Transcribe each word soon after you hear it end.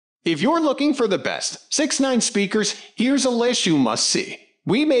If you're looking for the best 6.9 speakers, here's a list you must see.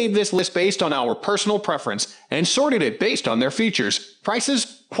 We made this list based on our personal preference and sorted it based on their features,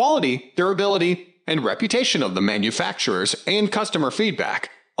 prices, quality, durability, and reputation of the manufacturers and customer feedback.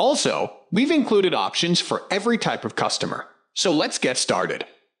 Also, we've included options for every type of customer. So let's get started.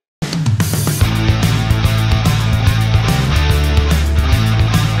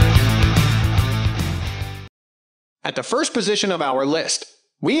 At the first position of our list,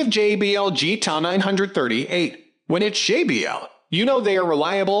 we have Jbl Gto938. When it's JBL, you know they are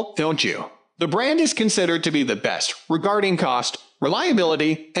reliable, don't you? The brand is considered to be the best regarding cost,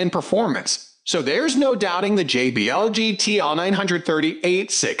 reliability, and performance. So there's no doubting the Jbl Gto938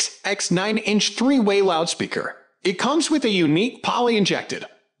 6x 9-inch 3-way loudspeaker. It comes with a unique poly-injected,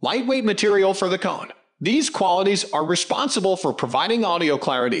 lightweight material for the cone. These qualities are responsible for providing audio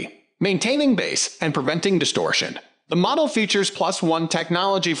clarity, maintaining bass, and preventing distortion. The model features +1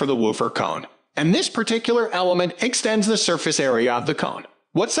 technology for the woofer cone, and this particular element extends the surface area of the cone.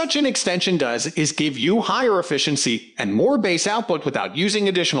 What such an extension does is give you higher efficiency and more bass output without using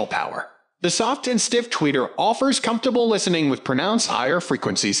additional power. The soft and stiff tweeter offers comfortable listening with pronounced higher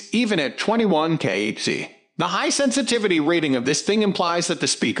frequencies even at 21 kHz. The high sensitivity rating of this thing implies that the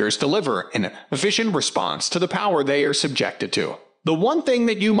speakers deliver an efficient response to the power they are subjected to. The one thing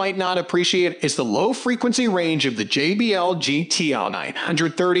that you might not appreciate is the low frequency range of the Jbl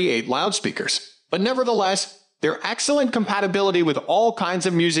Gto938 loudspeakers, but nevertheless, their excellent compatibility with all kinds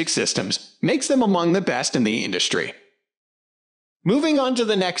of music systems makes them among the best in the industry. Moving on to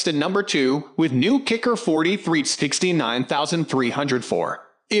the next at number 2 with new Kicker 69304.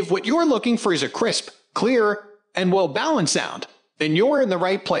 If what you're looking for is a crisp, clear, and well-balanced sound, then you're in the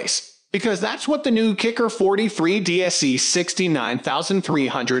right place. Because that's what the new Kicker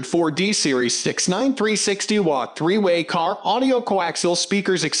 69304D Series 69360-watt 3-way car audio coaxial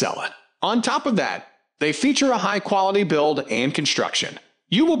speakers excel at. On top of that, they feature a high-quality build and construction.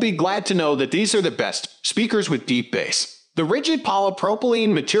 You will be glad to know that these are the best speakers with deep bass. The rigid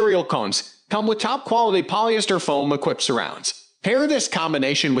polypropylene material cones come with top-quality polyester foam-equipped surrounds. Pair this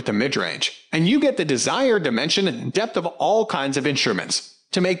combination with the mid-range, and you get the desired dimension and depth of all kinds of instruments.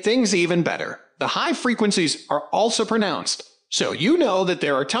 To make things even better, the high frequencies are also pronounced, so you know that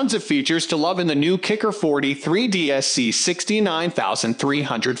there are tons of features to love in the new Kicker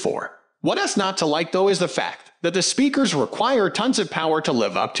 69304. What is not to like though is the fact that the speakers require tons of power to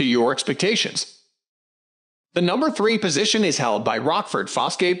live up to your expectations. The number 3 position is held by Rockford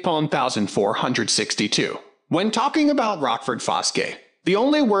Fosgate Pl6984bl. When talking about Rockford Fosgate, the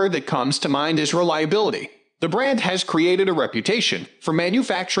only word that comes to mind is reliability. The brand has created a reputation for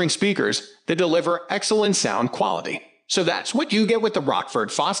manufacturing speakers that deliver excellent sound quality. So that's what you get with the Rockford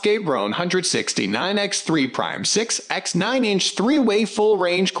Fosgate Roan 169X3 Prime 6x 9-inch 3-way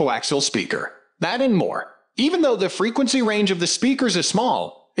full-range coaxial speaker. That and more. Even though the frequency range of the speakers is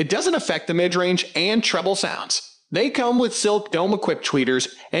small, it doesn't affect the mid-range and treble sounds. They come with silk dome-equipped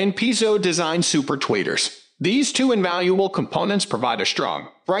tweeters and piezo-designed super tweeters. These two invaluable components provide a strong,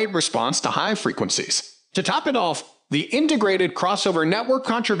 bright response to high frequencies. To top it off, the integrated crossover network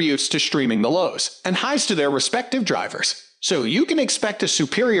contributes to streaming the lows and highs to their respective drivers, so you can expect a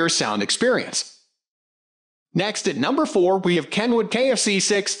superior sound experience. Next at number 4 we have Kenwood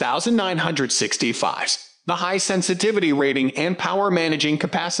Kfc-6965s. The high sensitivity rating and power managing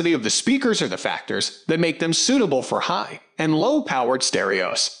capacity of the speakers are the factors that make them suitable for high and low-powered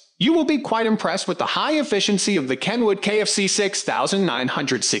stereos. You will be quite impressed with the high efficiency of the Kenwood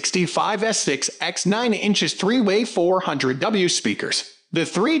Kfc-6965s 6x 9 inches 3-way 400W speakers. The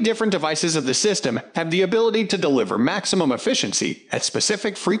 3 different devices of the system have the ability to deliver maximum efficiency at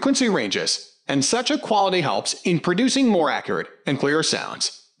specific frequency ranges, and such a quality helps in producing more accurate and clearer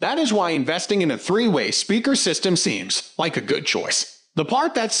sounds. That is why investing in a 3-way speaker system seems like a good choice. The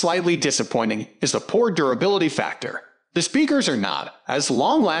part that's slightly disappointing is the poor durability factor. The speakers are not as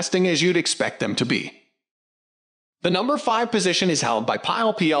long-lasting as you'd expect them to be. The number 5 position is held by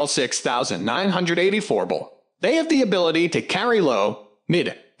Pyle Pl6984bl. They have the ability to carry low,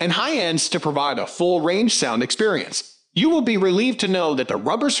 mid, and high ends to provide a full-range sound experience. You will be relieved to know that the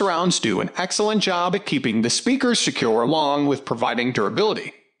rubber surrounds do an excellent job at keeping the speakers secure along with providing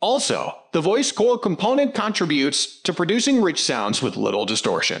durability. Also, the voice coil component contributes to producing rich sounds with little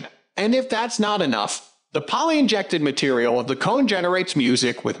distortion. And if that's not enough, the poly-injected material of the cone generates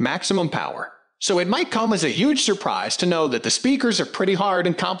music with maximum power. So it might come as a huge surprise to know that the speakers are pretty hard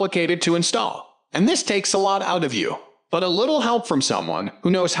and complicated to install. And this takes a lot out of you. But a little help from someone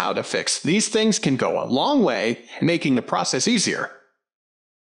who knows how to fix these things can go a long way in making the process easier.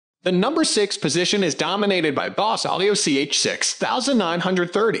 The number 6 position is dominated by Boss Audio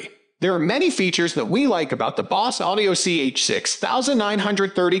CH6930. There are many features that we like about the Boss Audio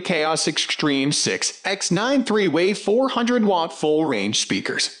CH6930 Chaos Extreme 6X9 3-way 400-watt full-range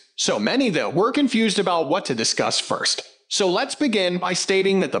speakers. So many that we're confused about what to discuss first. So let's begin by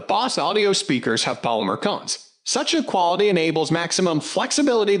stating that the Boss Audio speakers have polymer cones. Such a quality enables maximum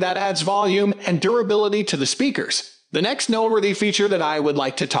flexibility that adds volume and durability to the speakers. The next noteworthy feature that I would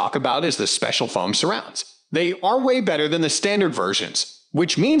like to talk about is the special foam surrounds. They are way better than the standard versions,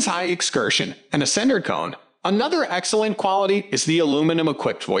 which means high excursion and a centered cone. Another excellent quality is the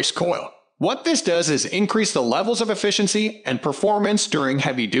aluminum-equipped voice coil. What this does is increase the levels of efficiency and performance during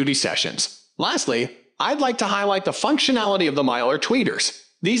heavy-duty sessions. Lastly, I'd like to highlight the functionality of the Mylar tweeters.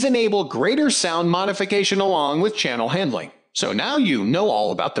 These enable greater sound modification along with channel handling. So now you know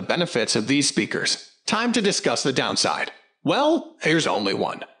all about the benefits of these speakers. Time to discuss the downside. Well, there's only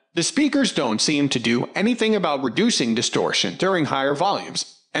one. The speakers don't seem to do anything about reducing distortion during higher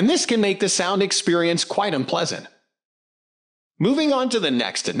volumes, and this can make the sound experience quite unpleasant. Moving on to the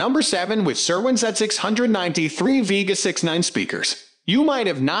next at number 7 with Cerwin Z693 Vega 69 speakers. You might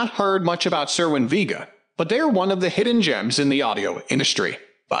have not heard much about Cerwin Vega, but they are one of the hidden gems in the audio industry.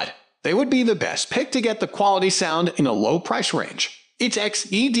 But they would be the best pick to get the quality sound in a low price range. Its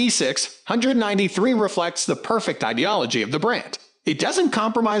XED693 reflects the perfect ideology of the brand. It doesn't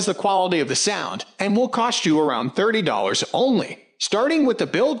compromise the quality of the sound and will cost you around $30 only. Starting with the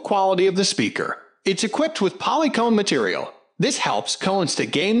build quality of the speaker, it's equipped with polycone material. This helps cones to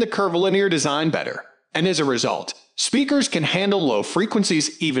gain the curvilinear design better, and as a result, speakers can handle low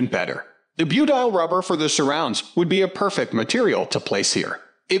frequencies even better. The butyl rubber for the surrounds would be a perfect material to place here.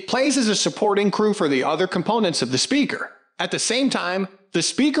 It plays as a supporting crew for the other components of the speaker. At the same time, the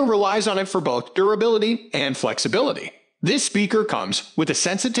speaker relies on it for both durability and flexibility. This speaker comes with a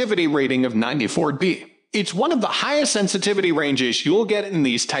sensitivity rating of 94 dB. It's one of the highest sensitivity ranges you'll get in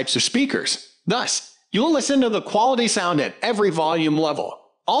these types of speakers. Thus, you'll listen to the quality sound at every volume level.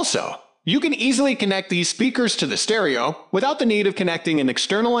 Also, you can easily connect these speakers to the stereo without the need of connecting an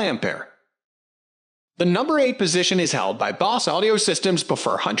external ampere. The number 8 position is held by Boss Audio Systems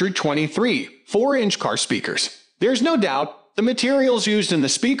Buffer 123 4-inch car speakers. There's no doubt the materials used in the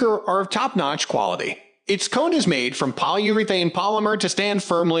speaker are of top-notch quality. Its cone is made from polyurethane polymer to stand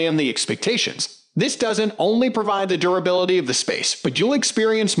firmly in the expectations. This doesn't only provide the durability of the space, but you'll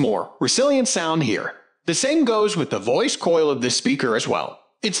experience more resilient sound here. The same goes with the voice coil of this speaker as well.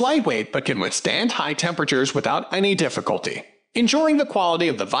 It's lightweight but can withstand high temperatures without any difficulty. Ensuring the quality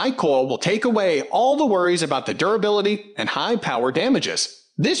of the voice coil will take away all the worries about the durability and high power damages.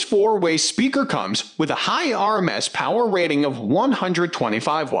 This 4-way speaker comes with a high RMS power rating of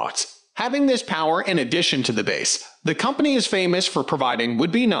 125 watts. Having this power in addition to the bass, the company is famous for providing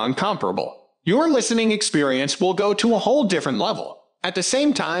would be non-comparable. Your listening experience will go to a whole different level. At the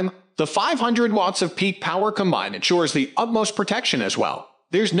same time, the 500 watts of peak power combined ensures the utmost protection as well.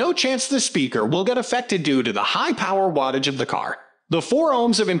 There's no chance the speaker will get affected due to the high power wattage of the car. The 4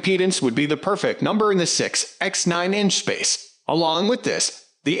 ohms of impedance would be the perfect number in the 6x9-inch space. Along with this,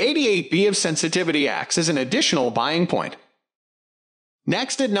 the 88 dB of sensitivity acts as an additional buying point.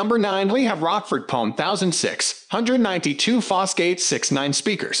 Next at number 9 we have Rockford Pl6984bl Fosgate 69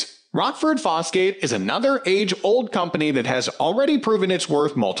 speakers. Rockford Fosgate is another age-old company that has already proven its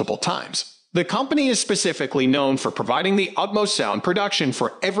worth multiple times. The company is specifically known for providing the utmost sound production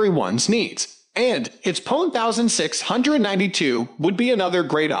for everyone's needs, and its Pl1692 would be another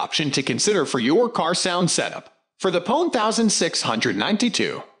great option to consider for your car sound setup. For the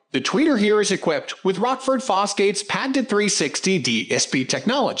Pl1692, the tweeter here is equipped with Rockford Fosgate's patented 360 DSP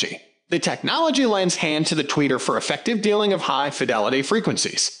technology. The technology lends hand to the tweeter for effective dealing of high-fidelity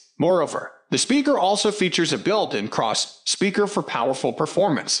frequencies. Moreover, the speaker also features a built-in cross speaker for powerful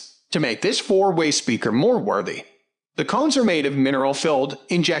performance, to make this 4-way speaker more worthy. The cones are made of mineral-filled,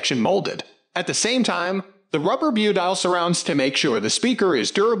 injection molded. At the same time, the rubber butyl surrounds to make sure the speaker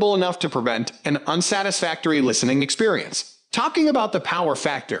is durable enough to prevent an unsatisfactory listening experience. Talking about the power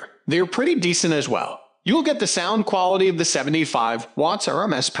factor, they're pretty decent as well. You'll get the sound quality of the 75 watts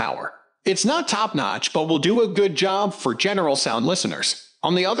RMS power. It's not top-notch, but will do a good job for general sound listeners.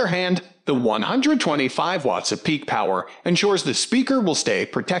 On the other hand, the 125 watts of peak power ensures the speaker will stay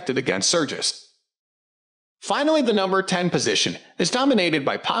protected against surges. Finally, the number 10 position is dominated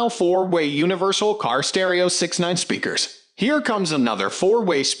by Pyle 4-way universal car stereo 6.9 speakers. Here comes another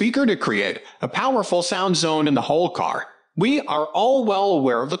 4-way speaker to create a powerful sound zone in the whole car. We are all well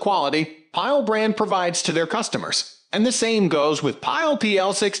aware of the quality Pyle brand provides to their customers, and the same goes with Pyle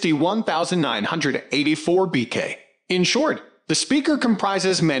Pl6984bl. In short, The speaker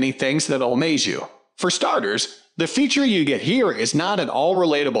comprises many things that'll amaze you. For starters, the feature you get here is not at all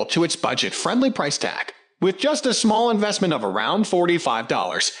relatable to its budget-friendly price tag. With just a small investment of around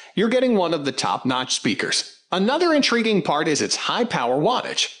 $45, you're getting one of the top-notch speakers. Another intriguing part is its high power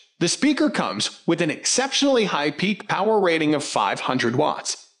wattage. The speaker comes with an exceptionally high peak power rating of 500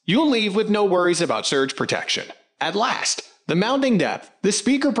 watts. You'll leave with no worries about surge protection. At last, the mounting depth. The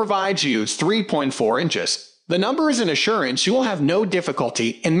speaker provides you 3.4 inches. The number is an assurance you will have no difficulty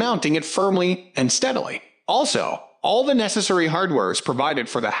in mounting it firmly and steadily. Also, all the necessary hardware is provided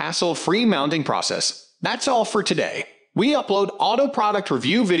for the hassle-free mounting process. That's all for today. We upload auto product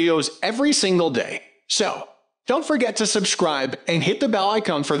review videos every single day. So, don't forget to subscribe and hit the bell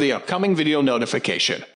icon for the upcoming video notification.